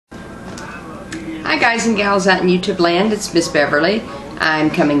Hi guys and gals out in YouTube land, it's Miss Beverly. I'm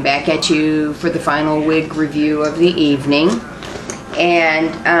coming back at you for the final wig review of the evening.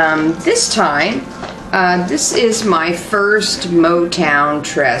 And this time, this is my first Motown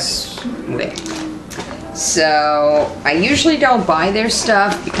Tress Wig. So, I usually don't buy their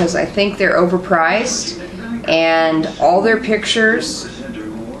stuff because I think they're overpriced. And all their pictures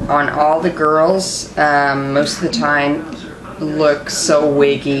on all the girls, most of the time, look so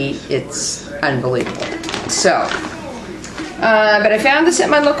wiggy, it's unbelievable. So, but I found this at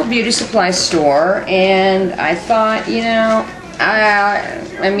my local beauty supply store, and I thought, you know,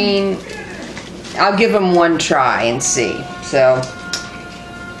 I mean, I'll give them one try and see. So,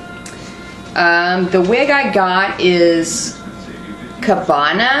 the wig I got is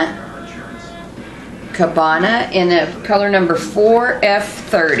Kabana in a color number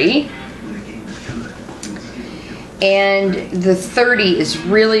 4F30. And the 30 is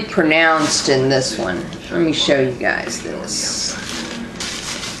really pronounced in this one. Let me show you guys this.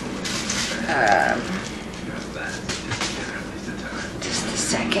 Just a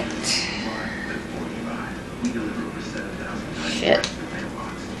second. Shit.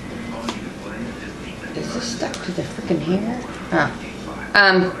 Is this stuck to the freaking hair? Huh.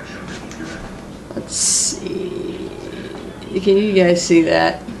 Let's see. Can you guys see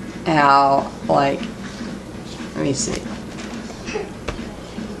that? How, like, let me see.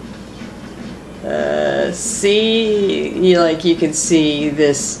 You can see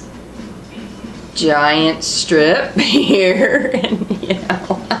this giant strip here, and you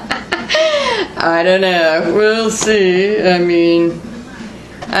know, I don't know. We'll see. I mean,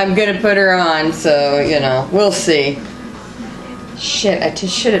 I'm gonna put her on, so you know, we'll see. Shit, I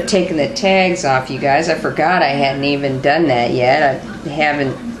just should have taken the tags off, you guys. I forgot I hadn't even done that yet. I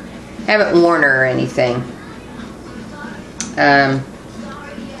haven't worn her or anything.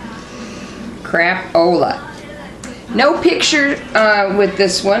 Crapola. No picture with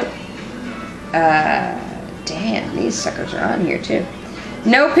this one. Damn, these suckers are on here too.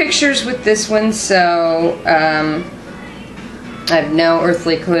 No pictures with this one, so I have no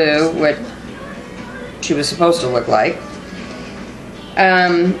earthly clue what she was supposed to look like.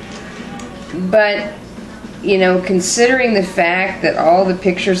 But you know, considering the fact that all the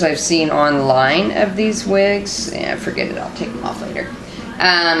pictures I've seen online of these wigs, forget it, I'll take them off later.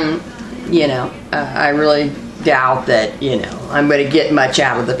 You know, I really doubt that, you know, I'm going to get much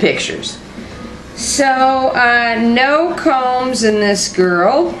out of the pictures. So, no combs in this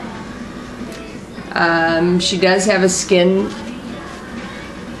girl. She does have a skin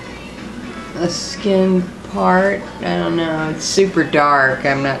part. I don't know, it's super dark.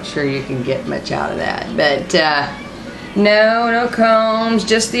 I'm not sure you can get much out of that. But no combs,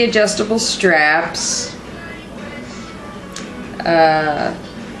 just the adjustable straps.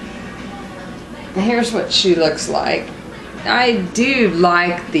 Here's what she looks like. I do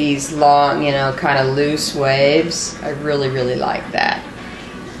like these long, you know, kind of loose waves. I really, really like that.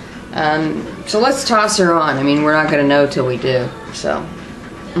 So let's toss her on. I mean, we're not going to know till we do. So,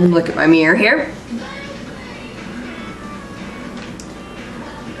 look at my mirror here.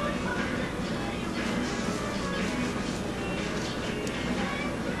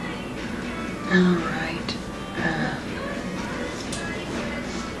 Alright.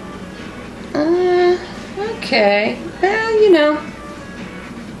 Okay. Well, you know.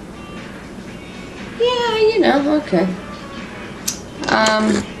 Yeah, you know, okay.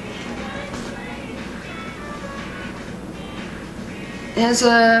 Has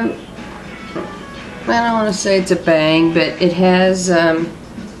a, I don't want to say it's a bang, but it has,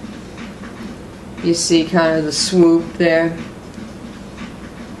 you see kind of the swoop there.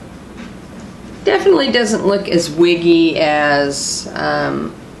 Definitely doesn't look as wiggy as,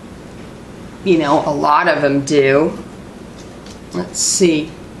 you know, a lot of them do. Let's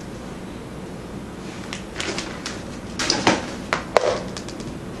see.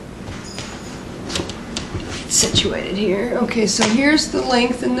 Situated here. Okay, so here's the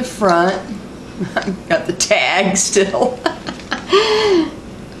length in the front. I've got the tag still.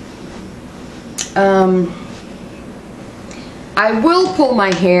 I will pull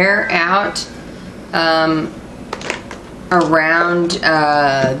my hair out around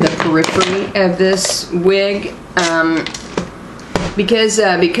the periphery of this wig because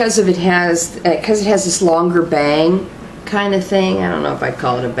it has this longer bang kind of thing. I don't know if I'd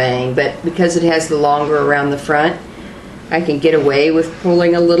call it a bang, but because it has the longer around the front, I can get away with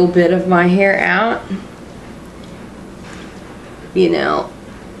pulling a little bit of my hair out. You know,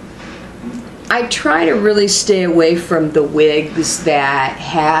 I try to really stay away from the wigs that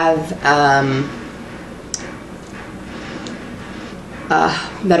have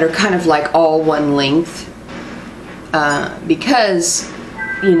that are kind of like all one length, because,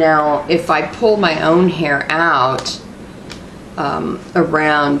 you know, if I pull my own hair out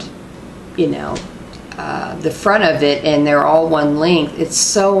around, you know, the front of it, and they're all one length, it's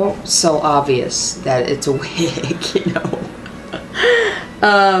so obvious that it's a wig, you know.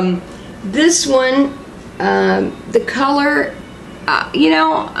 This one, the color, you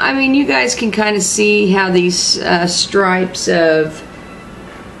know, I mean, you guys can kind of see how these stripes of,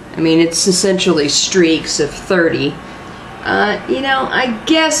 I mean, it's essentially streaks of 30. You know, I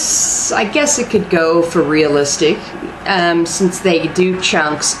guess it could go for realistic, since they do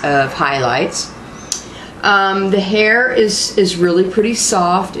chunks of highlights. The hair is really pretty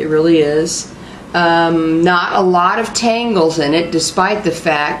soft. It really is. Not a lot of tangles in it, despite the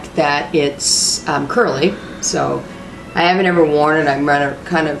fact that it's curly. So I haven't ever worn it. I'm running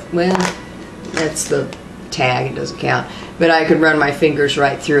kind of, well, that's the tag, it doesn't count. But I could run my fingers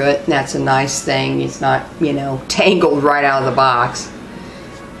right through it, and that's a nice thing. It's not, you know, tangled right out of the box.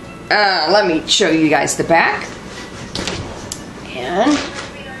 Let me show you guys the back. And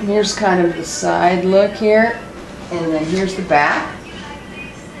here's kind of the side look here, and then here's the back.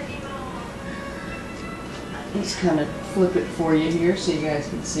 Let's kind of flip it for you here so you guys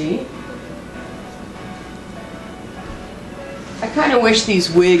can see. I kind of wish these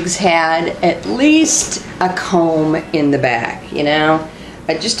wigs had at least a comb in the back, you know,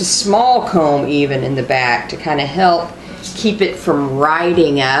 just a small comb even in the back to kind of help keep it from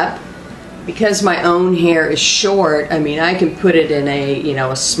riding up. Because my own hair is short, I mean, I can put it in a, you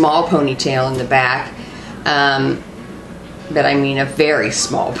know, a small ponytail in the back, but I mean a very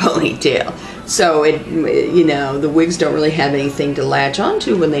small ponytail. So it, you know, the wigs don't really have anything to latch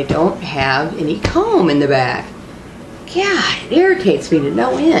onto when they don't have any comb in the back. God, it irritates me to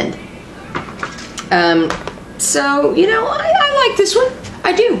no end. So, you know, I like this one.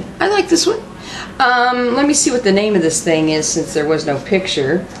 I do. I like this one. Let me see what the name of this thing is, since there was no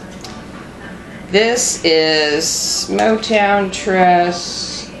picture. This is Motown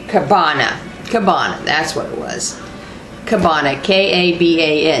Tress Kabana. Kabana, that's what it was. Kabana,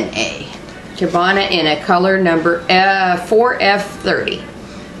 K-A-B-A-N-A. Kabana in a color number 4F30.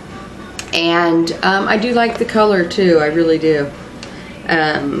 And I do like the color too, I really do.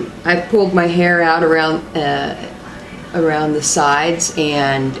 I pulled my hair out around the sides,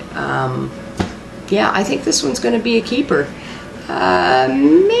 and yeah, I think this one's going to be a keeper.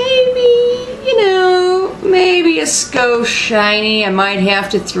 Maybe, you know, maybe a skosh shiny. I might have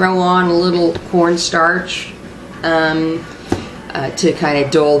to throw on a little cornstarch to kind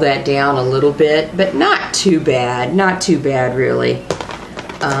of dull that down a little bit, but not too bad. Not too bad, really.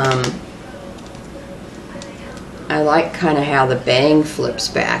 I like kind of how the bang flips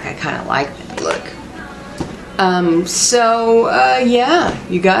back. I kind of like that look. Yeah,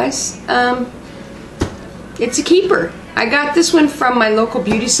 you guys, it's a keeper. I got this one from my local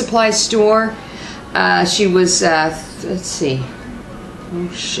beauty supply store. She was, let's see. Oh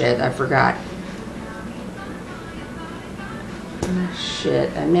shit, I forgot. Oh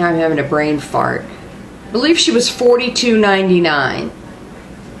shit, and now I'm having a brain fart. I believe she was $42.99.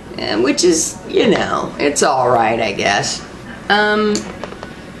 Which is, you know, it's alright, I guess. And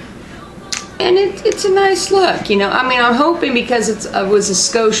it's a nice look, you know. I mean, I'm hoping, because it was a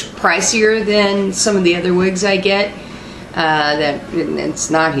skosh pricier than some of the other wigs I get, that it's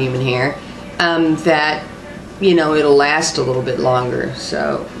not human hair, that, you know, it'll last a little bit longer.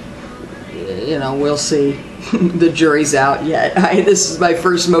 So, you know, we'll see. The jury's out yet. This is my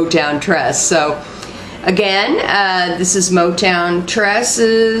first Motown Tress, so again, this is Motown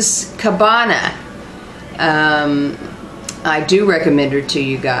Tress's Kabana. I do recommend her to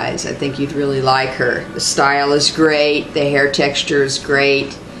you guys. I think you'd really like her. The style is great. The hair texture is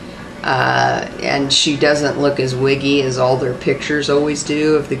great. And she doesn't look as wiggy as all their pictures always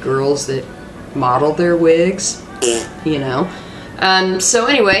do of the girls that model their wigs. You know. So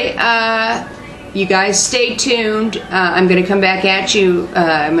anyway, you guys stay tuned. I'm going to come back at you.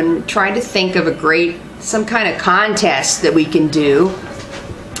 I'm going to try to think of some kind of contest that we can do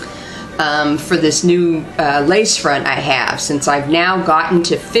for this new lace front I have, since I've now gotten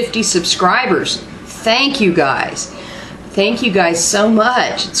to 50 subscribers. Thank you guys. Thank you guys so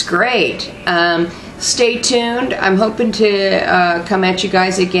much. It's great. Stay tuned. I'm hoping to come at you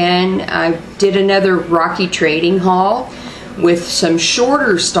guys again. I did another Rocky Trading haul with some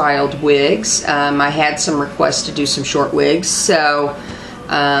shorter styled wigs. I had some requests to do some short wigs, so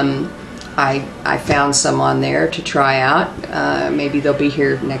I found some on there to try out. Maybe they'll be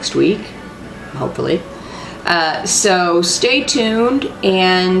here next week, hopefully. So stay tuned,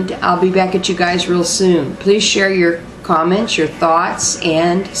 and I'll be back at you guys real soon. Please share your comment your thoughts,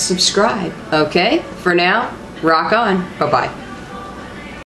 and subscribe. Okay? For now, rock on. Bye-bye.